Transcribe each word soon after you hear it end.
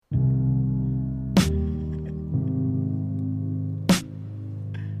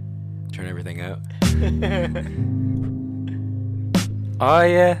everything out. Oh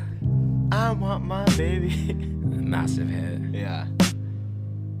yeah, I want my baby. massive hit. Yeah.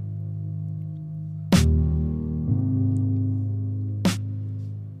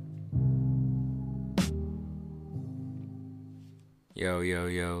 Yo, yo,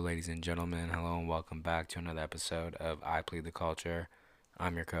 yo, ladies and gentlemen, hello and welcome back to another episode of I Plead the Culture.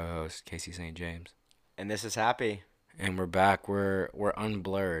 I'm your co-host, Casey St. James. And this is Happy. And we're back. We're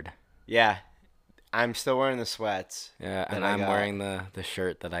unblurred. Yeah. I'm still wearing the sweats. Yeah, and I'm wearing the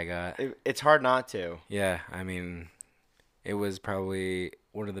shirt that I got. It's hard not to. Yeah, I mean, it was probably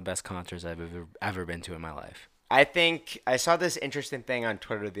one of the best concerts I've ever been to in my life. I think I saw this interesting thing on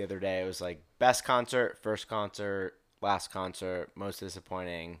Twitter the other day. It was like best concert, first concert, last concert, most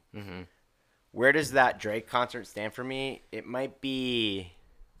disappointing. Mm-hmm. Where does that Drake concert stand for me? It might be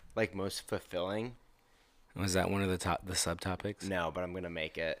like most fulfilling. Was that one of the subtopics? No, but I'm going to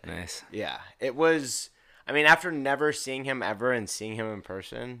make it. Nice. Yeah. It was, I mean, after never seeing him ever and seeing him in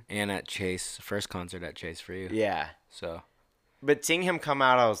person. And at Chase, first concert at Chase for you. Yeah. So. But seeing him come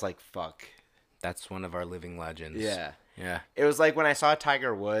out, I was like, fuck. That's one of our living legends. Yeah. Yeah. It was like when I saw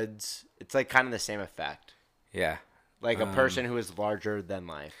Tiger Woods, it's like kind of the same effect. Yeah. Like a person who is larger than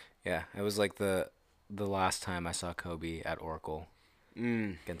life. Yeah. It was like the last time I saw Kobe at Oracle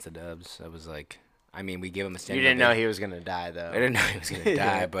against the Dubs. I was like, I mean, we gave him a standing. You didn't know he was going to die, though. I didn't know he was going to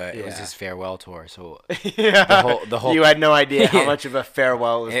die, but it was his farewell tour. So yeah. the whole You had no idea how much of a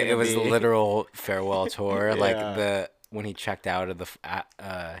farewell it was going to be. It was the literal farewell tour. Like when he checked out in the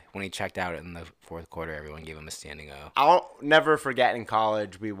fourth quarter, everyone gave him a standing O. I'll never forget in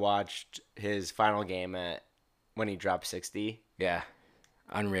college we watched his final game when he dropped 60. Yeah,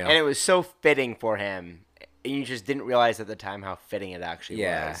 unreal. And it was so fitting for him. And you just didn't realize at the time how fitting it actually was.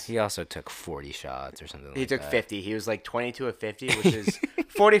 Yeah, he also took 40 shots or something like that. He took 50. He was like 22 of 50, which is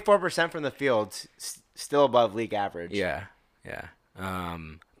 44% from the field, still above league average. Yeah, yeah.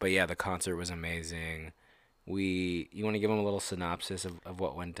 But yeah, the concert was amazing. You want to give him a little synopsis of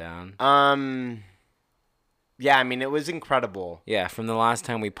what went down? Yeah, I mean, it was incredible. Yeah, from the last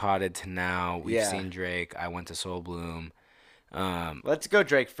time we potted to now, we've seen Drake. I went to Soul Bloom. Let's go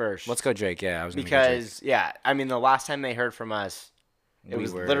Drake first. Let's go Drake, yeah. Because, yeah, I mean, the last time they heard from us, it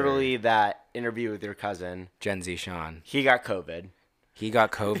was literally that interview with your cousin. Gen Z Sean. He got COVID. He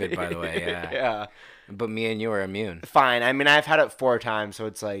got COVID, by the way, yeah. Yeah. But me and you are immune. Fine. I mean, I've had it 4 times, so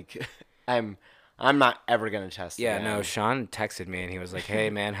it's like I'm not ever going to test it. Yeah, no, Sean texted me, and he was like, hey,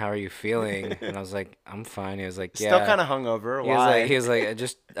 man, how are you feeling? And I was like, I'm fine. He was like, yeah. Still kind of hungover. Why? He was like, I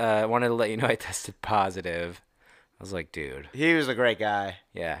just wanted to let you know I tested positive. I was like, dude. He was a great guy.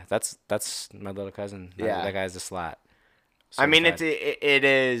 Yeah, that's my little cousin. That guy's a slat. I mean, it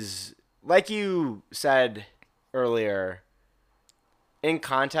is, like you said earlier, in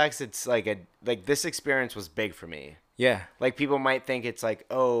context, it's like this experience was big for me. Yeah. Like, people might think it's like,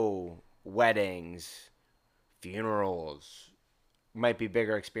 oh, weddings, funerals might be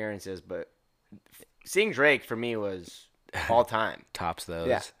bigger experiences, but seeing Drake for me was all time. Tops those.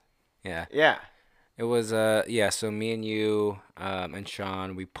 Yeah. Yeah. Yeah. It was, so me and you and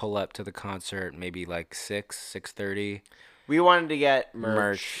Sean, we pull up to the concert maybe like 6:30. We wanted to get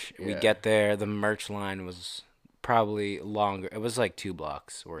merch. We get there. The merch line was probably longer. It was like 2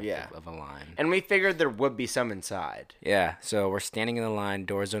 blocks worth of a line. And we figured there would be some inside. Yeah, so we're standing in the line.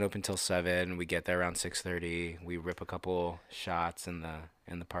 Doors don't open till 7. We get there around 6:30. We rip a couple shots in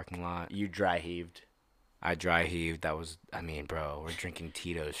the parking lot. You dry heaved. I dry heaved. That was, I mean, bro, we're drinking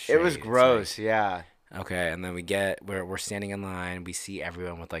Tito's straight. It was gross, yeah. Okay, and then we're standing in line. We see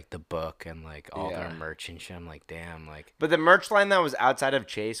everyone with like the book and like all their merch and shit. I'm like, damn, like. But the merch line that was outside of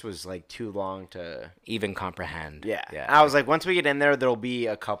Chase was like too long to even comprehend. Yeah. I was like, once we get in there, there'll be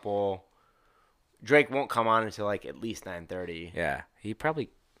a couple. Drake won't come on until like at least 9:30. Yeah, he probably.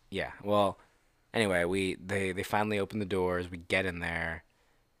 Yeah. Well, anyway, they finally open the doors. We get in there.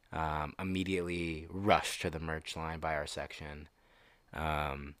 Immediately rush to the merch line by our section.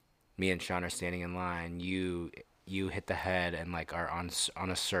 Me and Sean are standing in line. You hit the head and like are on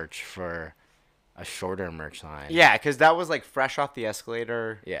a search for a shorter merch line. Yeah, because that was like fresh off the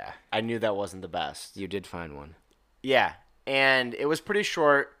escalator. Yeah. I knew that wasn't the best. You did find one. Yeah, and it was pretty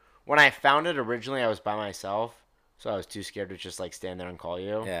short. When I found it originally, I was by myself, so I was too scared to just like stand there and call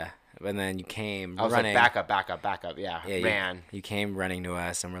you. Yeah. And then you came I was running. like, back up. Yeah, ran. You came running to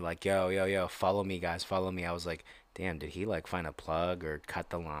us, and we're like, yo, follow me, guys, follow me. I was like, damn, did he like find a plug or cut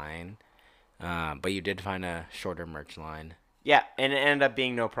the line? But you did find a shorter merch line. Yeah, and it ended up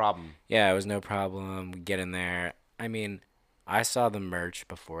being no problem. Yeah, it was no problem. We get in there. I mean, I saw the merch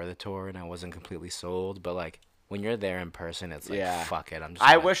before the tour, and I wasn't completely sold, but like when you're there in person, it's like Yeah. fuck it. I'm just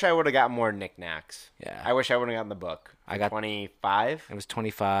I gonna, wish I would have got more knickknacks. yeah. I wish I would have gotten the book I for got 25. it was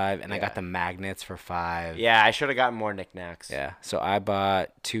 25, and I got Yeah. the magnets for 5. Yeah, I should have gotten more knickknacks. Yeah. So I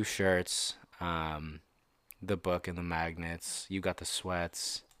bought 2 shirts, the book and the magnets. You got the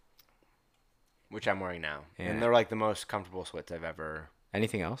sweats. Which I'm wearing now. Yeah. And they're like the most comfortable sweats I've ever.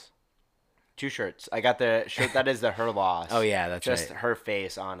 Anything else? 2 shirts. I got the shirt that is the her loss. Oh yeah, that's Just right. her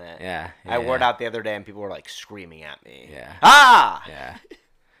face on it. Yeah. I wore it yeah. out the other day and people were like screaming at me. Yeah. Ah! Yeah.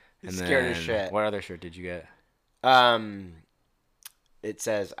 And Scared then as shit. what other shirt did you get? Um, it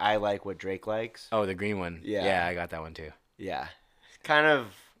says I like what Drake likes. Oh, the green one. Yeah. Yeah, I got that one too. Yeah. Kind of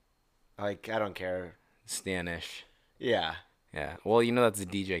like I don't care. Stanish. Yeah. Yeah. Well, you know that's the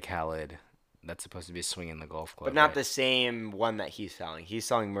DJ Khaled. That's supposed to be swinging the golf club. But not right? the same one that he's selling. He's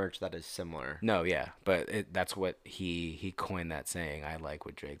selling merch that is similar. No, yeah, but that's what he coined that saying. I like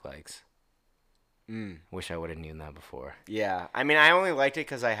what Drake likes. Wish I would have known that before. Yeah. I mean, I only liked it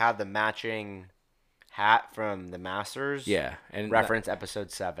because I had the matching hat from the Masters. Yeah, and Reference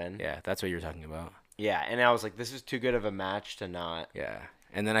episode 7. yeah, that's what you're talking about. Yeah. And I was like, this is too good of a match to not. Yeah,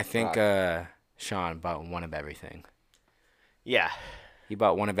 and then I think Sean bought one of everything. Yeah. He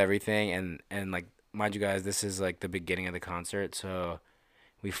bought one of everything, and like mind you guys, this is like the beginning of the concert, so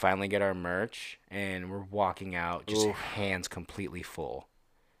we finally get our merch, and we're walking out, just hands completely full.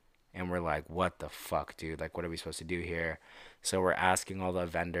 And we're like, what the fuck, dude? Like, what are we supposed to do here? So we're asking all the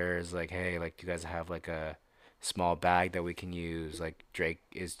vendors, like, hey, like, do you guys have, like, a small bag that we can use? Like, Drake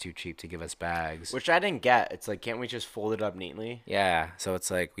is too cheap to give us bags. Which I didn't get. It's like, can't we just fold it up neatly? Yeah, so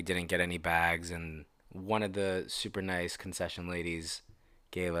it's like we didn't get any bags, and one of the super nice concession ladies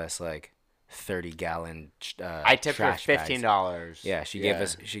gave us, like, 30-gallon I tipped her trash bags. $15. Yeah, she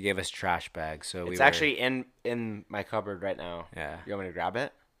gave us trash bags. So It's actually in my cupboard right now. Yeah. You want me to grab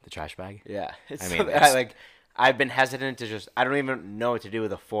it? The trash bag? Yeah. I So mean, that, like, I've been hesitant to just. I don't even know what to do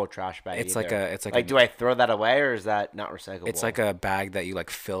with a full trash bag. It's either. like do I throw that away or is that not recyclable? It's like a bag that you like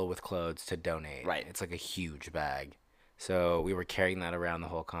fill with clothes to donate. Right. It's like a huge bag. So we were carrying that around the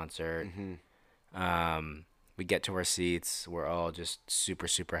whole concert. We get to our seats. We're all just super,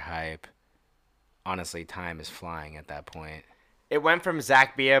 super hype. Honestly, time is flying at that point. It went from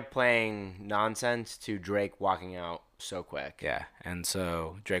Zach Bia playing nonsense to Drake walking out so quick. Yeah. And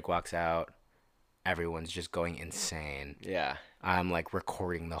so Drake walks out. Everyone's just going insane. Yeah. I'm like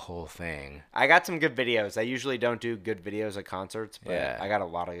recording the whole thing. I got some good videos. I usually don't do good videos at concerts, but Yeah. I got a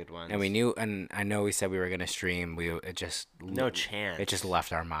lot of good ones. And we knew, and I know we said we were gonna stream. It just No chance. It just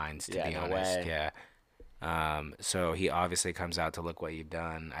left our minds, to Yeah, be no honest. way. Yeah. So he obviously comes out to look what you've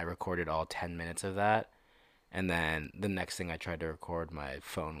done. I recorded all 10 minutes of that, and then the next thing I tried to record, my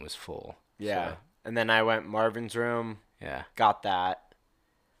phone was full. Yeah. So, And then I went Marvin's room, yeah. got that.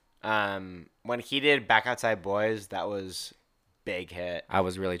 When he did Back Outside Boys, that was big hit. I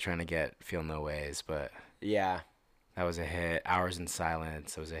was really trying to get Feel No Ways, but Yeah. that was a hit. Hours in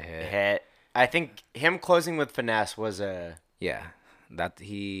Silence was a hit. Hit. I think him closing with Finesse was a. Yeah. That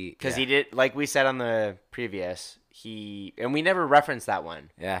he. Because yeah. he did, like we said on the previous, and we never referenced that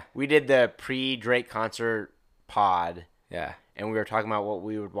one. Yeah. We did the pre-Drake concert pod, Yeah. and we were talking about what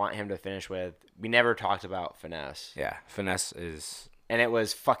we would want him to finish with. We never talked about Finesse. Yeah. Finesse is. And it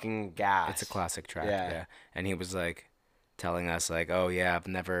was fucking gas. It's a classic track. Yeah. Yeah. And he was like telling us, like, oh, yeah, I've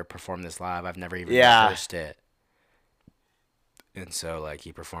never performed this live. I've never even Yeah. rehearsed it. And so, like,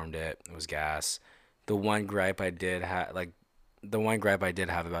 he performed it. It was gas. The one gripe I did have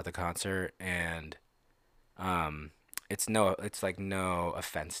about the concert, and it's like no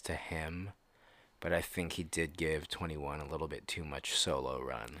offense to him, but I think he did give 21 a little bit too much solo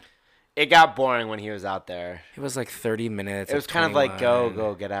run. It got boring when he was out there. It was like 30 minutes. It was kind of like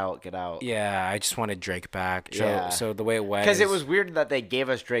go, get out, get out. Yeah, I just wanted Drake back. So, Yeah. so the way it went, Because it was weird that they gave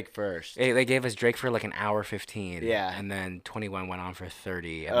us Drake first. they gave us Drake for like an hour 15. Yeah. And then 21 went on for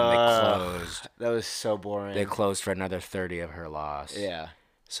 30, and then they closed. That was so boring. They closed for another 30 of Her Loss. Yeah.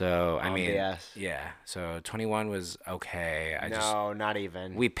 So I On mean, BS. yeah. So 21 was okay. Not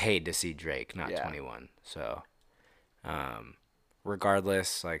even. We paid to see Drake, not Yeah. 21. So,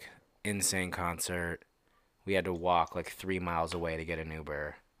 regardless, like insane concert. We had to walk like 3 miles away to get an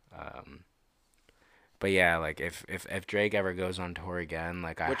Uber. But yeah, like if Drake ever goes on tour again,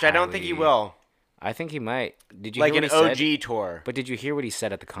 like Which I don't think he will. I think he might. Did you Like hear an what he OG said? tour. But did you hear what he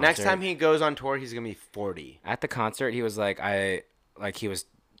said at the concert? Next time he goes on tour, he's gonna be 40. At the concert, he was like, he was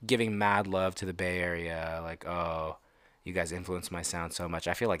giving mad love to the Bay Area, like, oh, you guys influenced my sound so much.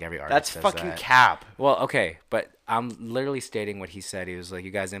 I feel like every artist That's says fucking that. cap. Well, okay, but I'm literally stating what he said. He was like, you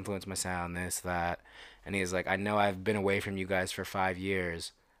guys influenced my sound, this, that. And he was like, I know I've been away from you guys for 5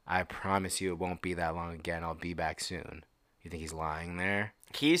 years. I promise you it won't be that long again. I'll be back soon. You think he's lying there?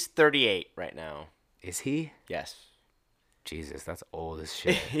 He's 38 right now. Is he? Yes. Jesus, that's old as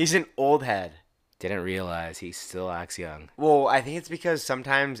shit. He's an old head. Didn't realize he still acts young. Well, I think it's because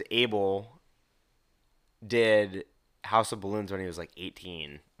sometimes Abel did House of Balloons when he was like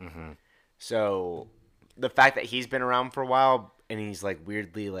 18. Mm-hmm. So the fact that he's been around for a while and he's like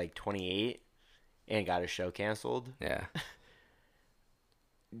weirdly like 28 and got his show canceled. Yeah.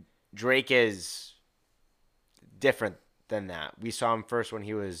 Drake is different than that. We saw him first when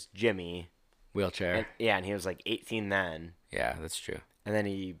he was Jimmy. Wheelchair. And he was like 18 then. Yeah, that's true. And then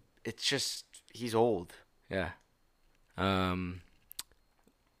he's old. Yeah.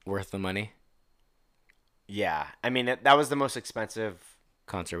 Worth the money. Yeah. I mean, that was the most expensive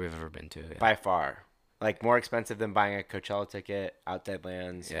Concert we've ever been to. Yeah. by far. Like more expensive than buying a Coachella ticket, Outside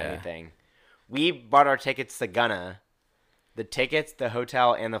Lands, anything. We bought our tickets to Gunna. The tickets, the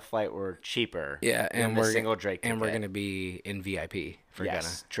hotel, and the flight were cheaper. Yeah, than the single Drake ticket. And we're gonna be in VIP for Gunna.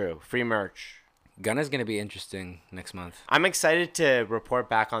 Yes, true. Free merch. Gunna's gonna be interesting next month. I'm excited to report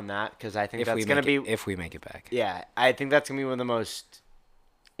back on that because I think that's gonna be if we make it back. Yeah, I think that's gonna be one of the most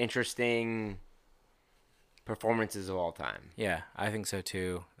interesting performances of all time. Yeah, I think so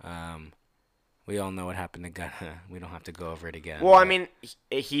too. We all know what happened to Gunna. We don't have to go over it again. Well, I mean,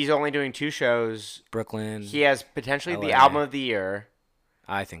 he's only doing 2 shows. Brooklyn. He has potentially the LA. album of the year.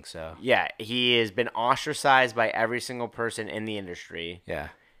 I think so. Yeah, he has been ostracized by every single person in the industry. Yeah.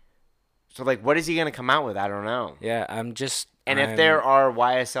 So, like, what is he going to come out with? I don't know. Yeah, If there are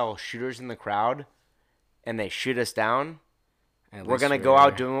YSL shooters in the crowd and they shoot us down, we're going to go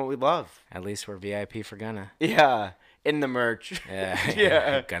out doing what we love. At least we're VIP for Gunna. Yeah, in the merch. Yeah.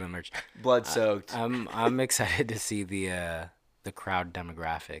 Yeah. Gunna merch. Blood soaked. I'm excited to see the crowd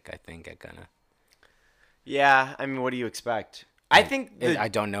demographic, I think, at Gunna. Yeah, I mean, what do you expect? I think I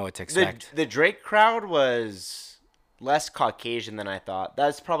don't know what to expect. The Drake crowd was less Caucasian than I thought.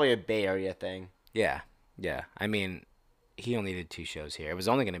 That's probably a Bay Area thing. Yeah. Yeah. I mean, he only did 2 shows here. It was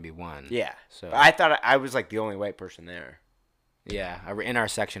only going to be 1. Yeah. So but I thought I was like the only white person there. Yeah, in our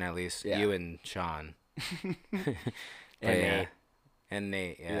section at least. Yeah. You and Sean. And Nate. And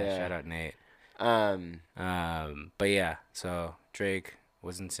Nate. Yeah, shout out Nate. But yeah, so Drake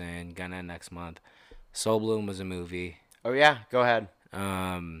was insane. Gunna next month. Soul Bloom was a movie. Oh yeah, go ahead.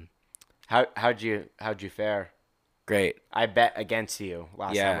 Um, how'd you fare? Great. I bet against you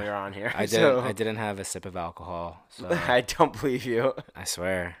last time we were on here. I didn't. I didn't have a sip of alcohol. So I don't believe you. I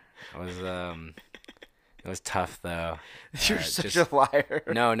swear, it was it was tough though. You're such a liar.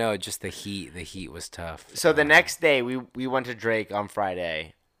 No, just the heat. The heat was tough. So the next day we went to Drake on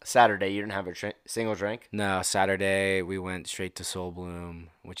Friday. Saturday you didn't have a single drink? No, Saturday we went straight to Soul Bloom,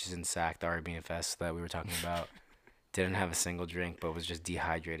 which is in Sac, the RB Fest that we were talking about. Didn't have a single drink, but was just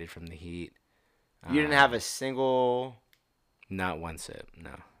dehydrated from the heat. You didn't have a single... Not one sip,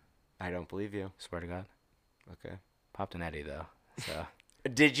 no. I don't believe you. Swear to God. Okay. Popped an Eddie, though, so...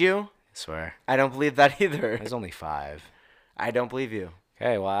 Did you? I swear. I don't believe that either. There's only 5. I don't believe you.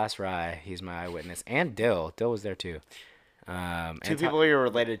 Okay, well, ask Rye. He's my eyewitness. And Dill. Dill was there, too. 2 people you're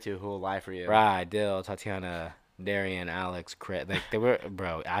related to who will lie for you. Rye, Dill, Tatiana, Darian, Alex, Crit. Like, they were...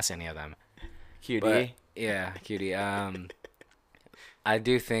 Bro, ask any of them. Cutie. But, yeah, cutie. I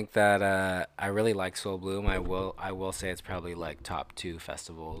do think that I really like Soul Bloom. I will say it's probably like top 2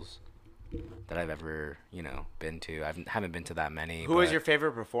 festivals that I've ever been to. I haven't been to that many. Who was your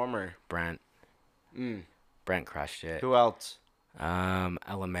favorite performer? Brent. Brent crushed it. Who else?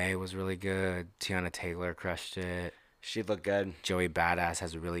 Ella May was really good. Tiana Taylor crushed it. She looked good. Joey Badass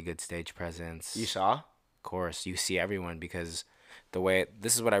has a really good stage presence. You saw? Of course, you see everyone because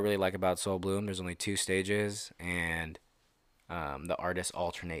this is what I really like about Soul Bloom. There's only 2 stages and the artists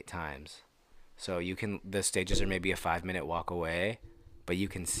alternate times. So the stages are maybe a 5-minute walk away, but you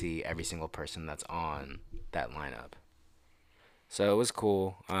can see every single person that's on that lineup. So it was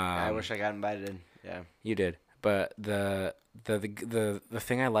cool. I wish I got invited. Yeah. You did. But the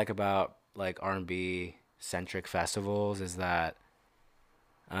thing I like about like R&B centric festivals is that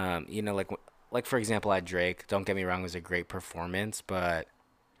like for example at Drake, don't get me wrong, it was a great performance, but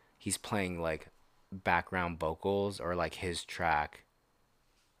he's playing like background vocals or like his track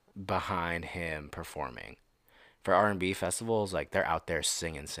behind him performing. For R&B festivals, like they're out there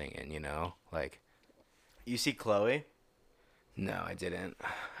singing, like. You see Chloe? No, I didn't.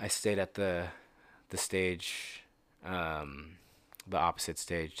 I stayed at the stage, the opposite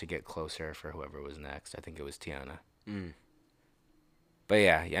stage to get closer for whoever was next. I think it was Tiana. But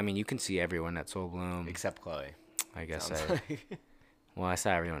yeah, I mean, you can see everyone at Soul Bloom. Except Chloe. I guess I saw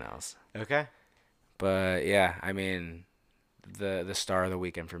everyone else. Okay. But yeah, I mean, the star of the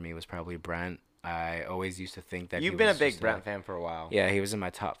weekend for me was probably Brent. I always used to think that he You've been a was big just Brent fan for a while. yeah, he was in my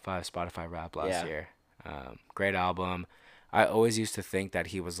top 5 Spotify rap last Yeah. year. Great album. I always used to think that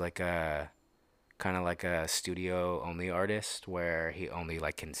he was like a kind of like a studio only artist where he only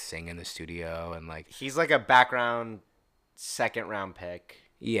like can sing in the studio and like He's like a background second round pick,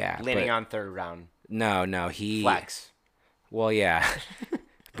 yeah, leaning but on third round no, he flex. well yeah,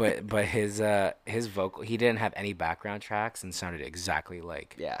 but his vocal he didn't have any background tracks and sounded exactly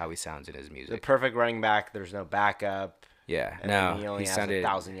like Yeah. how he sounds in his The music. perfect running back. There's no backup, Yeah, and then no, he he only has a sounded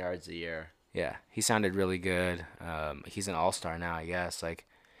 1,000 yards a year. yeah, he sounded really good. He's an all-star now, I guess. Like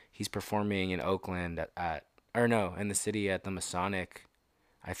he's performing in Oakland at or no, in the city at the Masonic,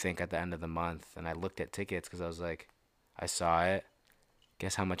 I think at the end of the month. And I looked at tickets because I was like, I saw it.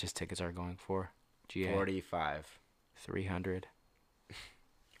 Guess how much his tickets are going for? GA 45. 300.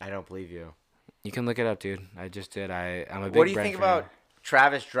 I don't believe you. You can look it up, dude. I just did. I'm a What do big you Brent think fan. about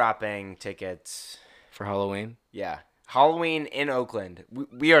Travis dropping tickets? For Halloween. Yeah. Halloween in Oakland.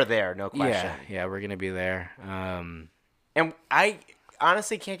 We are there, no question. Yeah, we're gonna be there. And I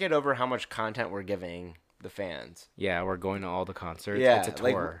honestly can't get over how much content we're giving the fans. Yeah, we're going to all the concerts. Yeah, It's a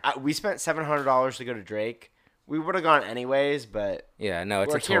tour. we spent $700 to go to Drake. We would have gone anyways, but Yeah, no,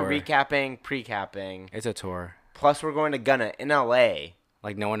 it's we're a tour. here recapping, pre-capping. It's a tour. Plus, we're going to Gunna in LA.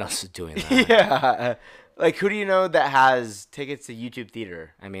 Like no one else is doing that. Yeah. Like, who do you know that has tickets to YouTube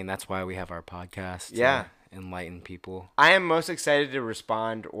Theater? I mean, that's why we have our podcast. To Yeah. enlighten people. I am most excited to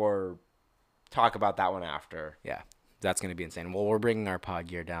respond or talk about that one after. Yeah, that's gonna be insane. Well, we're bringing our pod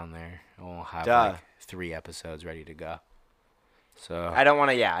gear down there, and we'll have Duh. like 3 episodes ready to go. So I don't want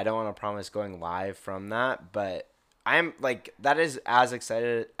to promise going live from that, but I'm like, that is as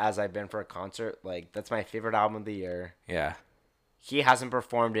excited as I've been for a concert. Like, that's my favorite album of the year. yeah, He hasn't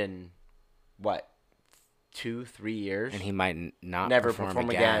performed in, what, 2-3 years? and he might not Never perform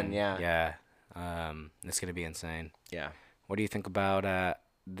again, yeah. Yeah. It's gonna be insane. Yeah. What do you think about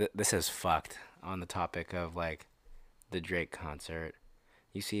this is fucked on the topic of like the Drake concert.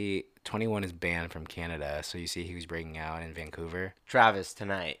 You see 21 is banned from Canada, so you see he was breaking out in Vancouver. Travis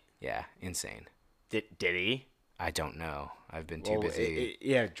tonight. Yeah, insane. Did he? I don't know. I've been too busy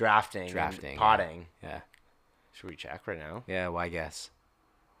Yeah, drafting. drafting. And potting. Yeah. Should we check right now? Yeah, well, I guess.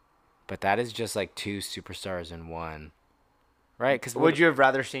 But that is just like 2 superstars in one. Right? Cuz Would you have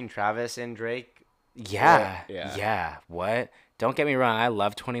rather seen Travis and Drake? Yeah. Yeah. Yeah. What? Don't get me wrong. I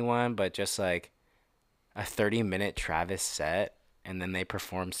love 21, but just like a 30-minute Travis set and then they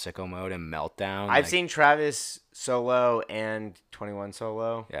perform Sicko Mode and Meltdown. I've like, seen Travis solo and 21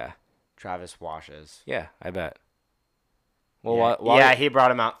 solo. Yeah. Travis washes. Yeah, I bet. Well, Yeah, while he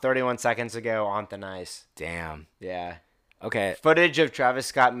brought him out 31 seconds ago on thin ice. damn. Yeah. Okay. Footage of Travis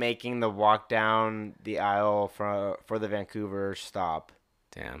Scott making the walk down the aisle for the Vancouver stop.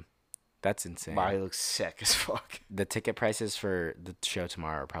 Damn. That's insane. Wow, he looks sick as fuck. The ticket prices for the show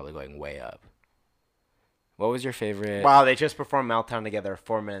tomorrow are probably going way up. What was your favorite? Wow, they just performed Meltdown together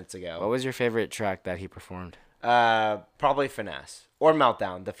 4 minutes ago. What was your favorite track that he performed? Probably Finesse or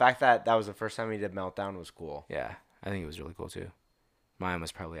Meltdown. The fact that that was the first time he did Meltdown was cool. Yeah, I think it was really cool too. Mine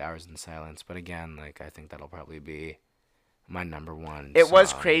was probably Hours in Silence, but again, like I think that'll probably be my number one. It was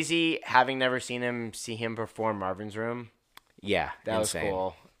song. crazy having never see him perform Marvin's Room. Yeah, That insane. was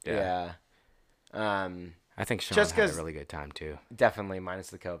cool. Yeah. Yeah. I think Sean Just had a 'cause- really good time too. Definitely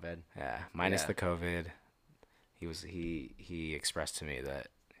minus the COVID. Yeah, minus Yeah. the COVID. He expressed to me that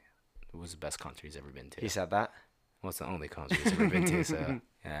it was the best concert he's ever been to. He said that, Well, it's the only concert he's ever been to, so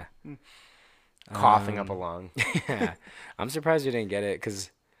yeah. coughing up a lung. Yeah, I'm surprised you didn't get it because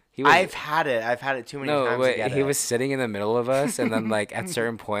he was. I've had it too many no, times. but to get he it. was sitting in the middle of us, and then like at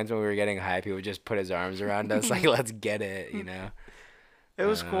certain points when we were getting hype, he would just put his arms around us, like let's get it, you know. It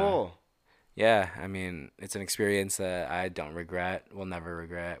was cool. Yeah, I mean, it's an experience that I don't regret. Will never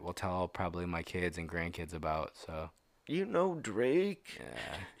regret. Will tell probably my kids and grandkids about. So You know Drake.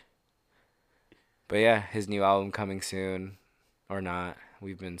 yeah. But yeah, his new album coming soon, or not.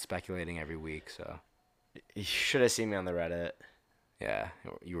 We've been speculating every week, so You should have seen me on the Reddit. yeah,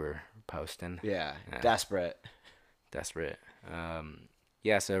 you were posting. Yeah, Yeah. desperate. Desperate.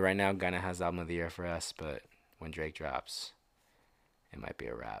 Yeah, so right now Gunna has the album of the year for us, but when Drake drops, it might be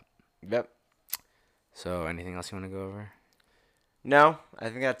a wrap. Yep. So anything else you want to go over? No, I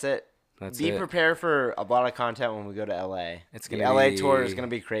think that's it. That's Be it. prepared for a lot of content when we go to LA. It's The gonna LA be- tour is gonna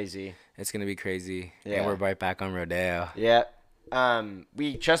be crazy. It's gonna be crazy. Yeah. And we're right back on Rodeo Yeah.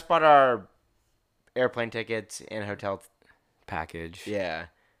 We just bought our airplane tickets and hotel. package. Yeah.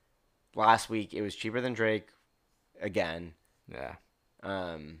 Last week it was cheaper than Drake again. Yeah.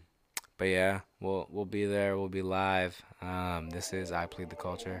 But But yeah, we'll be there. We'll be live. This is I Plead the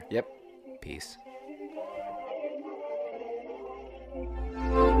Culture. Yep. Peace.